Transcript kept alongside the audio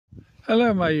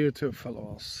Hello my YouTube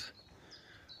followers.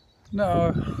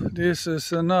 Now this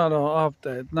is another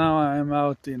update. Now I am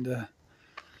out in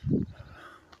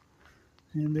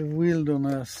the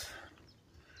wilderness,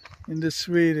 in the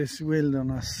Swedish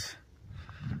wilderness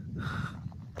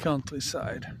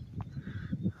countryside.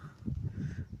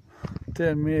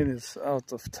 10 minutes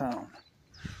out of town.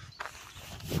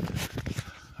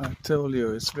 I told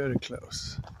you it's very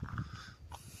close.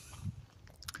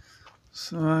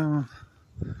 So I'm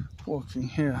walking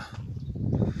here.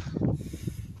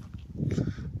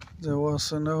 There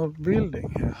was an old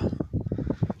building here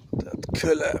that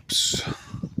collapsed.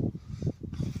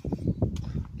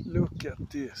 Look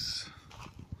at this.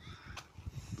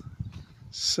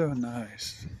 So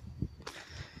nice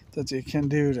that you can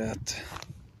do that.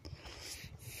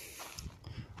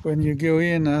 When you go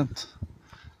in at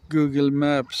Google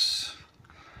Maps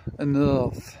and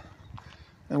Earth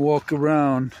and walk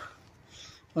around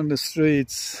on the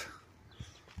streets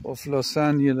of Los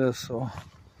Angeles or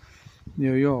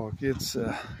New York, it's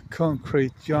a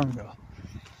concrete jungle,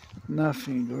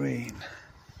 nothing green,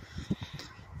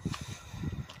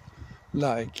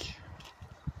 like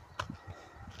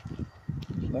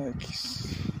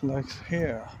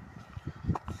here.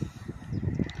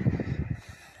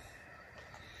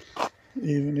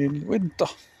 Even in winter.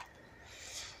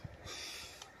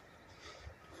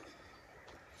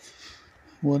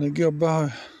 When I go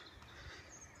by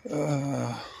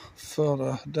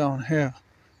further down here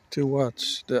to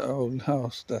watch the old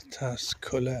house that has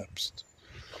collapsed,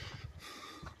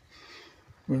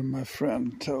 where my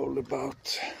friend told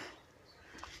about.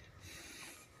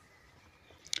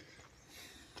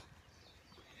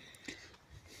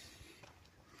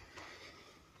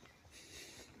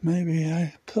 Maybe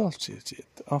I purchased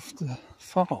it off the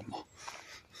farm.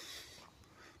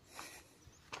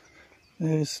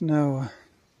 There is no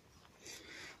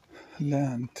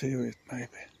land to it maybe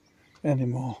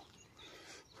anymore.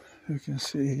 You can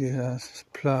see he has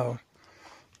plowed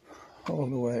all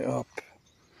the way up.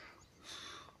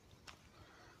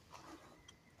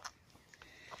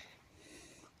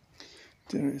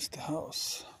 There is the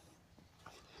house.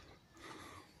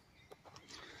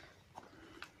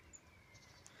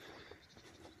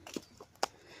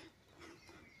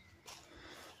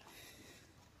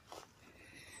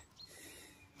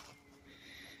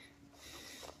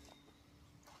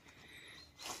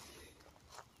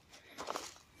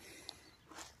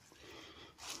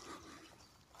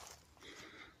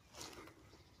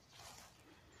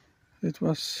 It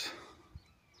was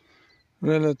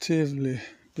relatively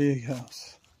big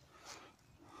house.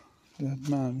 That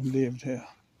man lived here.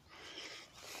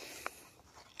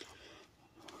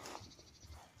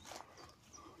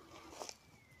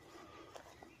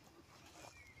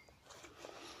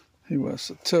 He was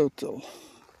a total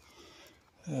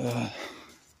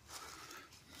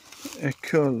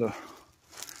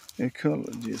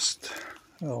ecologist,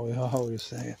 or how you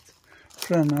say it,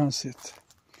 pronounce it.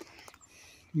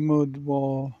 Mud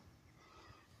wall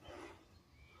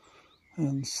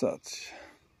and such.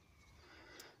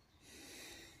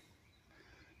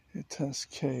 It has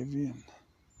caved in.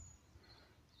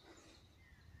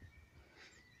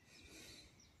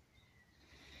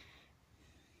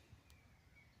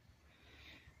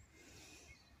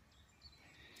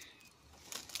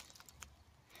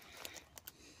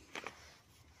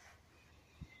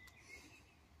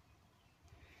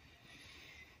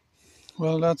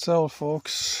 Well, that's all,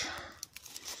 folks.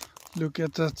 Look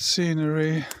at that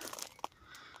scenery.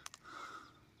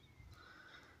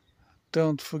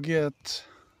 Don't forget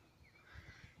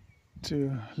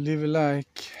to leave a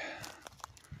like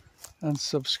and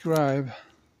subscribe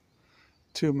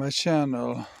to my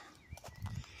channel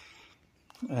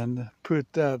and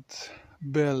put that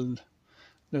bell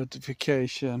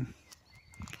notification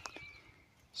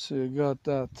so you got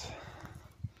that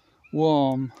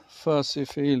warm, fuzzy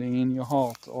feeling in your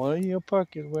heart or in your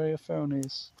pocket where your phone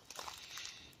is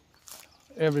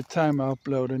every time I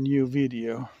upload a new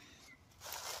video.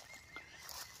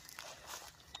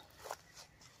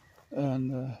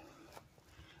 And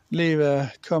leave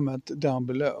a comment down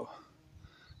below.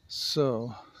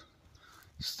 So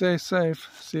stay safe.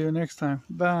 See you next time.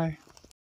 Bye.